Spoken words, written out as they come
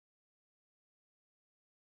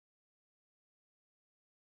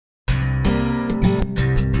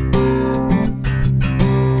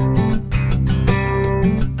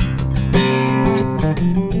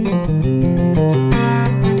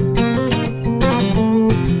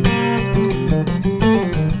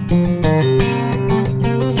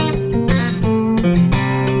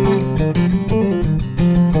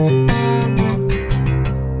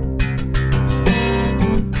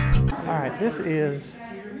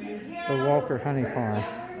the Walker Honey Farm.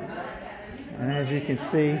 And as you can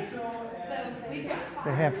see,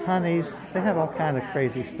 they have honeys. They have all kind of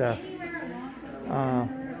crazy stuff.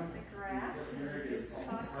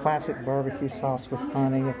 Classic barbecue sauce with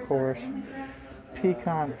honey, of course.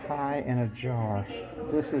 Pecan pie in a jar.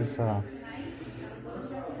 This is,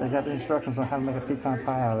 they got the instructions on how to make a pecan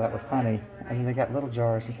pie out of that with honey. And then they got little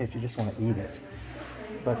jars in case you just want to eat it.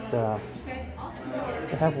 But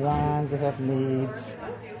they have wines, they have meads.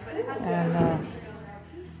 And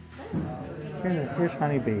here's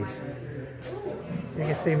honeybees. You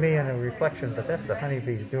can see me in a reflection, but that's the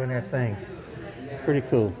honeybees doing their thing. Pretty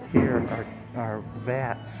cool. Here are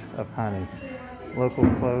vats of honey. Local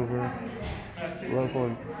clover,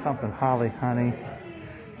 local something holly honey,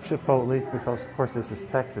 chipotle, because of course this is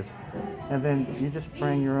Texas. And then you just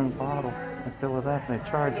bring your own bottle and fill it up, and they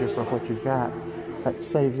charge you for what you've got. That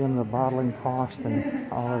saves them the bottling cost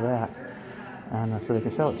and all of that. And so they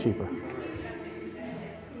can sell it cheaper.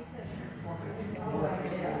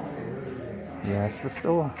 Yes, the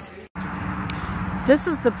store. This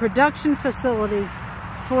is the production facility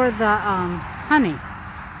for the honey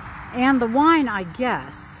and the wine, I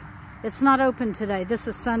guess. It's not open today. This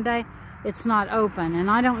is Sunday. It's not open, and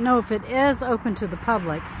I don't know if it is open to the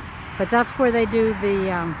public, but that's where they do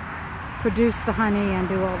the produce the honey and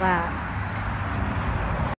do all that.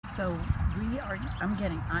 So I'm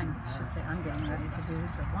getting ready to do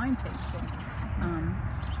the wine tasting,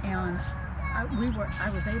 and I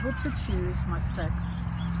was able to choose my 6,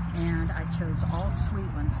 and I chose all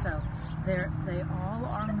sweet ones. So they all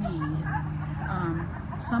are mead.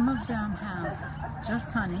 Some of them have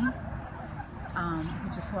just honey,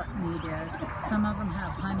 which is what mead is. Some of them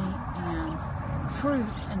have honey and fruit,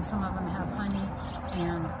 and some of them have honey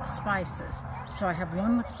and spices. So I have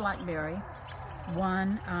one with blackberry,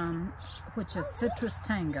 one which is citrus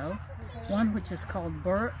tango, one which is called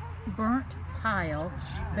burnt pile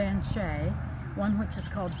Banshee, one which is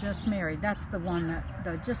called Just Married. That's the one that,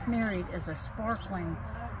 the Just Married is a sparkling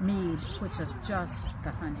mead, which is just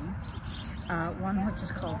the honey. One which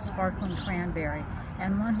is called Sparkling Cranberry,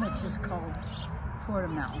 and one which is called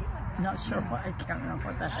Portamel. Not sure what, I can't remember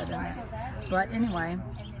what that had in it. But anyway,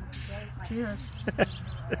 cheers.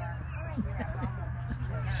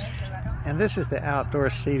 And this is the outdoor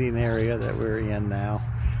seating area that we're in now,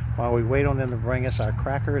 while we wait on them to bring us our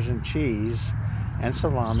crackers and cheese and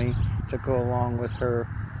salami to go along with her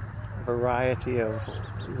variety of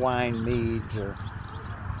wine meads.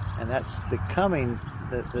 And that's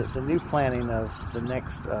the new planning of the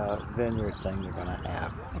next vineyard thing they're going to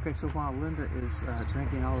have. Okay, so while Linda is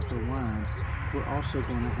drinking all of her wine, we're also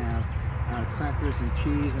going to have crackers and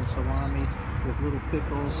cheese and salami with little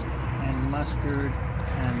pickles and mustard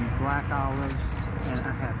and black olives, and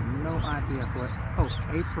I have no idea what.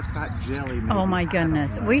 Apricot jelly. Maybe. Oh my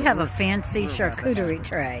goodness, we have a fancy charcuterie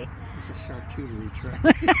tray. It's a charcuterie tray.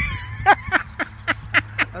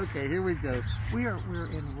 Okay, here we go. We're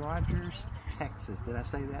in Rogers, Texas. Did I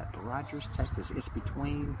say that? Rogers, Texas. It's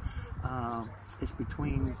between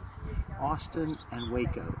Austin and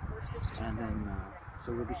Waco, and then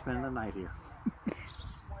so we'll be spending the night here.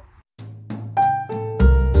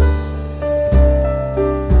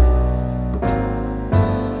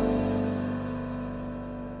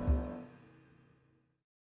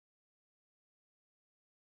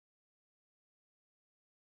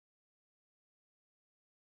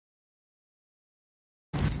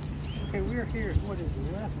 Okay, we're here at what is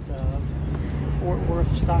left of Fort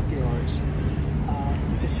Worth Stockyards.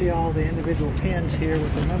 You can see all the individual pins here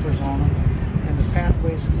with the numbers on them, and the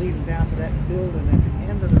pathways leading down to that building at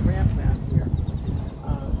the end of the ramp down here.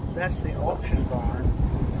 That's the auction barn.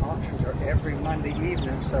 Auctions are every Monday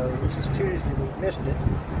evening, so this is Tuesday. We missed it,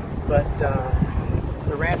 but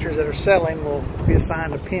the ranchers that are selling will be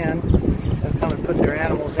assigned a pin. They'll come and put their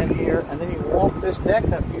animals in here, and then you walk this deck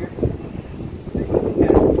up here.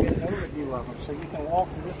 Of them. So you can walk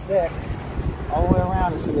to this deck all the way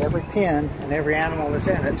around and see every pin and every animal that's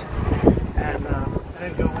in it, and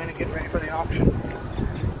then go in and get ready for the auction.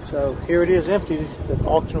 So here it is empty. The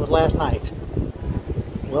auction was last night.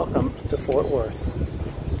 Welcome to Fort Worth.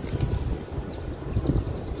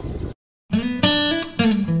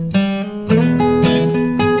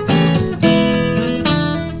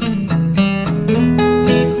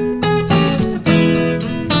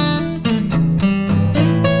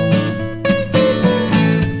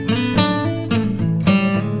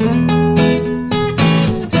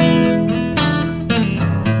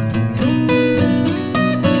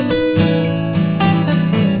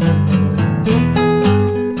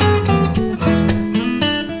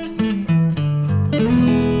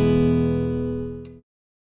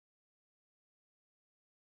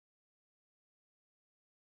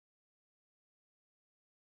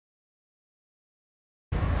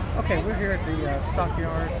 Okay, we're here at the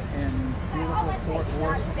Stockyards in beautiful Fort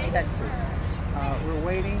Worth, Texas. We're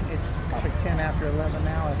waiting. It's probably 10 after 11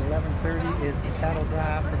 now. At 11:30 is the cattle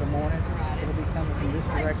drive for the morning. It'll be coming from this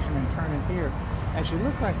direction and turning here. As you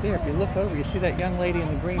look right there, if you look over, you see that young lady in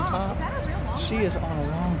the green top? She is on a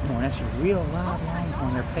longhorn. That's a real live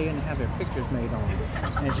longhorn. They're paying to have their pictures made on it.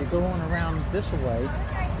 And as you go on around this way,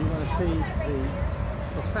 you're going to see the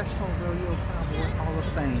Professional Rodeo Cowboy Hall of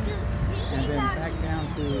Fame. And then back down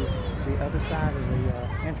to the other side of the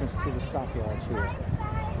entrance to the Stockyards here.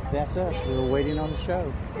 That's us. We're waiting on the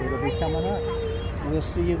show. It'll be coming up. We'll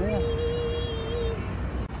see you then.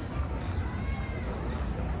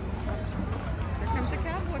 Here comes the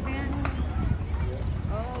cowboy band.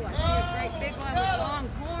 Oh, I see a great big one with long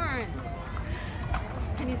horns.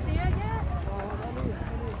 Can you see it yet? Oh,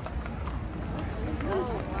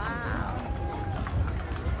 wow.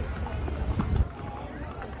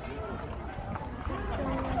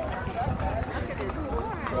 Look at his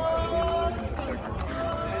horns. Wow.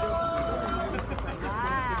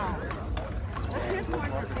 Look, his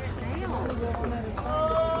horns are bent down. Oh,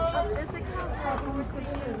 there's the cowboy.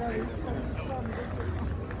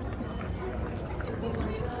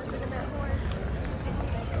 Look at that horse.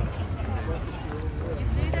 You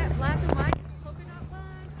see that black and white coconut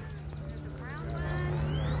one? There's a brown one.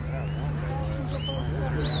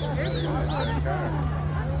 There's the one.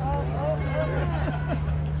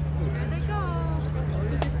 There they go. You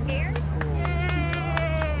just scared?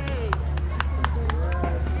 Yay!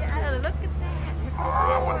 Yeah, look at that.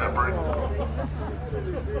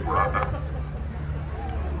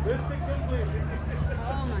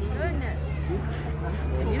 Oh my goodness.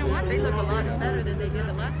 And you know what? They look a lot better than they did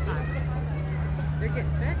the last time. They're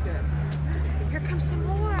getting fed good. Here comes some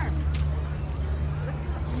more. Look,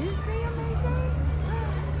 you see them, AJ?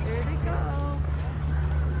 There they go.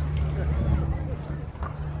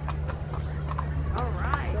 All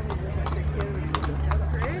right. Pretty. Look how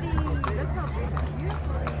big and beautiful they are.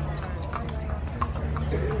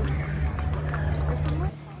 There's some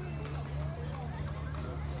more.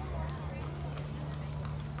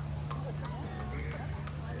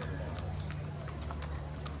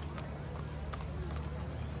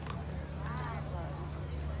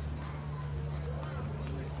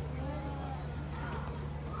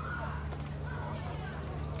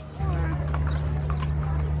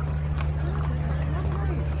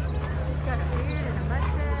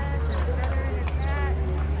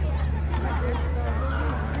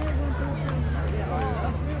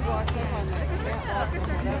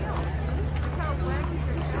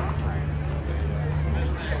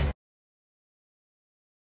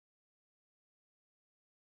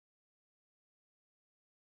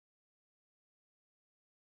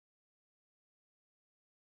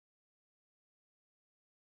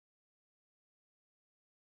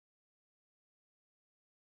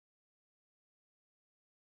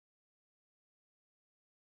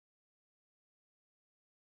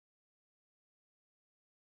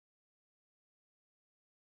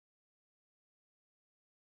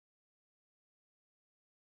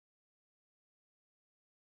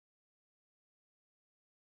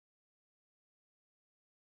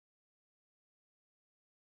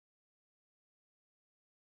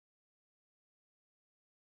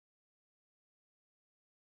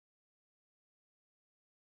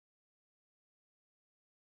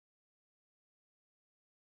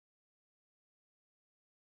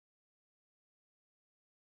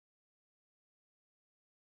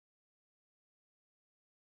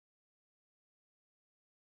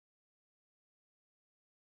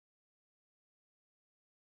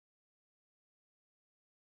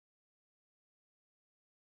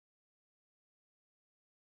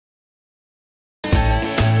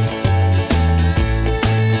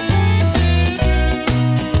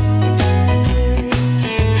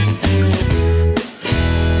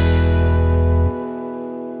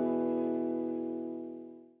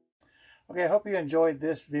 Okay, I hope you enjoyed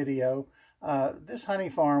this video. This honey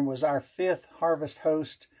farm was our 5th Harvest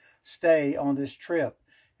Host stay on this trip.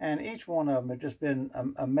 And each one of them have just been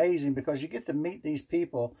amazing because you get to meet these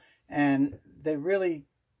people and they really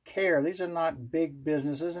care. These are not big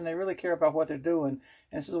businesses and they really care about what they're doing.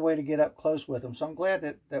 And this is a way to get up close with them. So I'm glad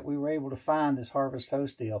that we were able to find this Harvest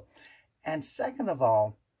Host deal. And second of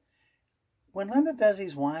all, when Linda does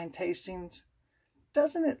these wine tastings,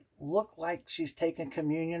 doesn't it look like she's taking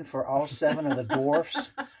communion for all 7 of the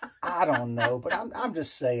dwarfs? I don't know, but I'm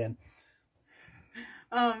just saying.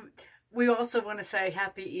 We also want to say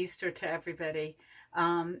Happy Easter to everybody,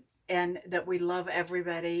 and that we love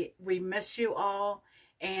everybody. We miss you all,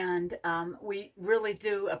 and we really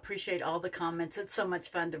do appreciate all the comments. It's so much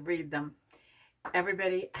fun to read them.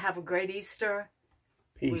 Everybody have a great Easter.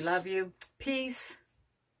 Peace. We love you. Peace.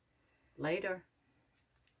 Later.